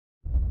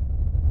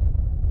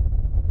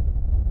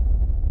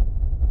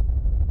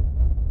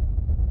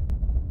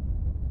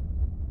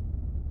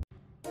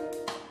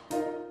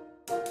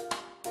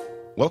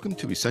Welcome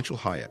to Essential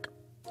Hayek.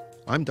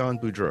 I'm Don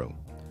Boudreaux,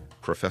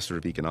 professor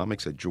of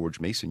economics at George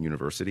Mason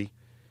University,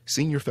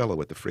 senior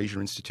fellow at the Fraser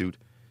Institute,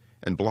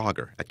 and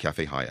blogger at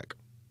Cafe Hayek.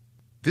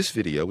 This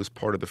video is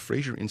part of the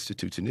Fraser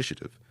Institute's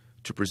initiative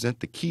to present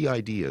the key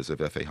ideas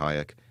of F.A.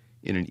 Hayek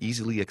in an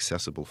easily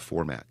accessible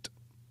format.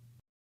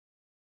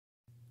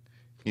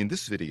 In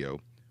this video,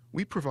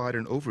 we provide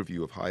an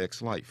overview of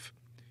Hayek's life,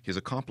 his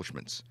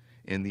accomplishments,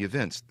 and the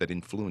events that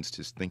influenced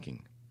his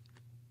thinking.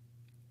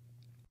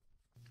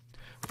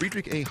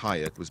 Friedrich A.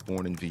 Hayek was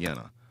born in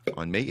Vienna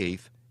on May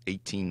 8,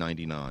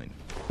 1899.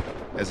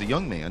 As a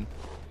young man,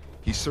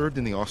 he served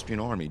in the Austrian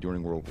army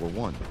during World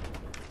War I.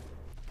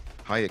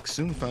 Hayek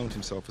soon found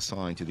himself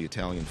assigned to the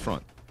Italian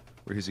front,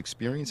 where his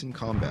experience in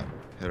combat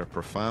had a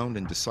profound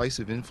and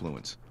decisive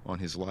influence on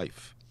his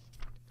life.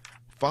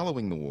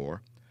 Following the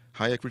war,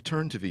 Hayek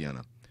returned to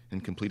Vienna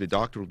and completed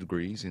doctoral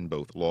degrees in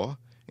both law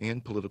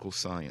and political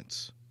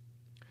science.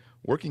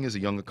 Working as a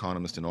young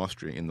economist in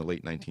Austria in the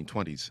late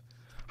 1920s,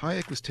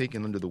 Hayek was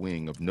taken under the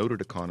wing of noted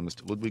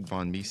economist Ludwig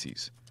von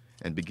Mises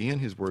and began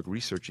his work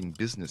researching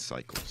business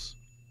cycles.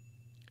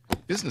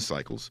 Business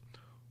cycles,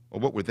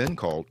 or what were then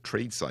called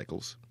trade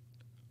cycles,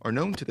 are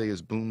known today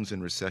as booms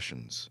and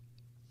recessions.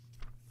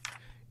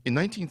 In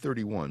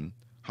 1931,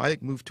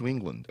 Hayek moved to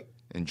England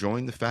and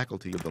joined the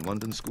faculty of the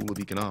London School of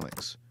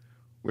Economics,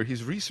 where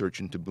his research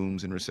into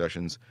booms and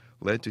recessions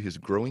led to his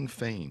growing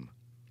fame,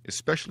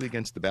 especially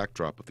against the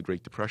backdrop of the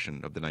Great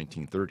Depression of the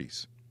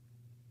 1930s.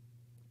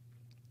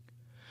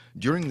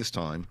 During this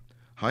time,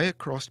 Hayek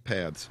crossed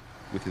paths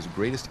with his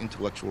greatest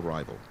intellectual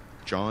rival,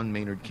 John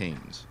Maynard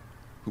Keynes,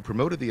 who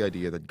promoted the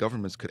idea that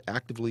governments could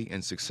actively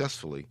and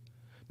successfully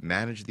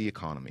manage the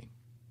economy.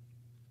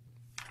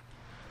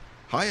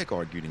 Hayek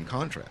argued, in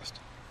contrast,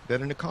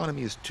 that an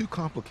economy is too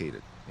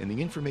complicated and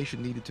the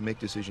information needed to make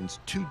decisions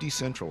too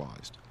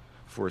decentralized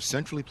for a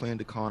centrally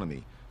planned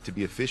economy to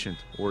be efficient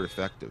or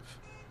effective.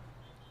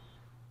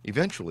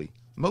 Eventually,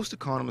 most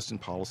economists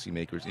and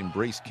policymakers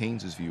embraced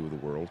Keynes's view of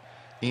the world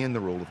and the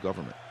role of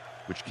government,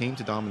 which came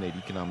to dominate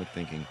economic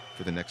thinking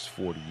for the next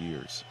 40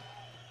 years.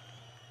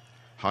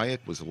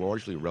 Hayek was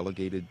largely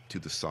relegated to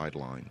the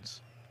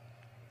sidelines.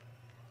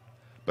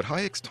 But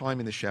Hayek's time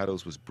in the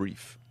shadows was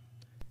brief.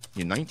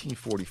 In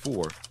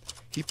 1944,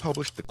 he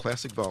published the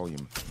classic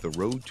volume, The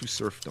Road to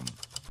Serfdom,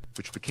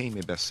 which became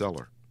a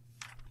bestseller.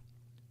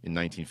 In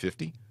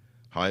 1950,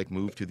 Hayek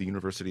moved to the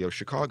University of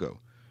Chicago,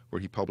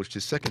 where he published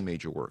his second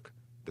major work,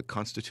 The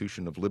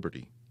Constitution of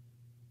Liberty.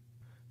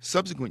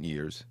 Subsequent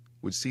years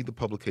would see the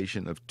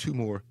publication of two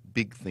more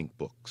big think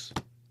books,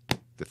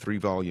 the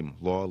three-volume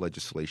Law,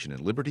 Legislation,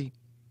 and Liberty,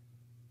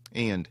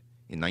 and,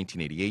 in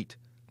 1988,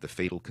 The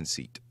Fatal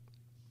Conceit.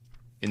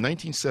 In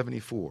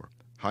 1974,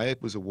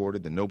 Hayek was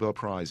awarded the Nobel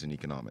Prize in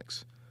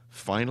Economics,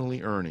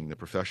 finally earning the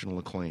professional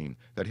acclaim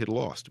that he had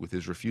lost with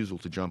his refusal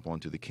to jump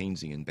onto the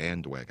Keynesian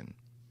bandwagon.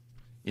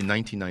 In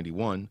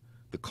 1991,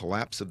 the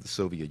collapse of the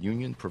Soviet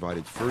Union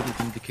provided further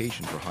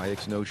vindication for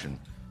Hayek's notion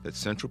that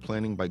central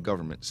planning by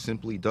government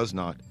simply does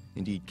not,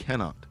 indeed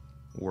cannot,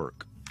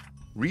 work.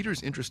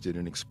 Readers interested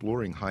in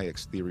exploring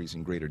Hayek's theories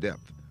in greater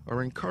depth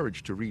are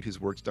encouraged to read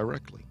his works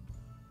directly.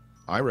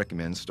 I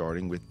recommend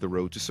starting with The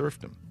Road to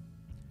Serfdom,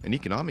 and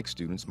economics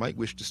students might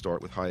wish to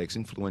start with Hayek's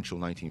influential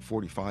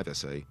 1945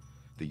 essay,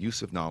 The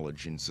Use of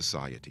Knowledge in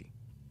Society.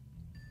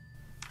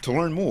 To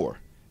learn more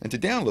and to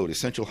download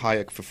Essential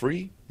Hayek for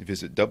free,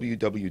 visit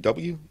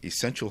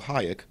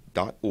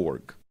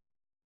www.essentialhayek.org.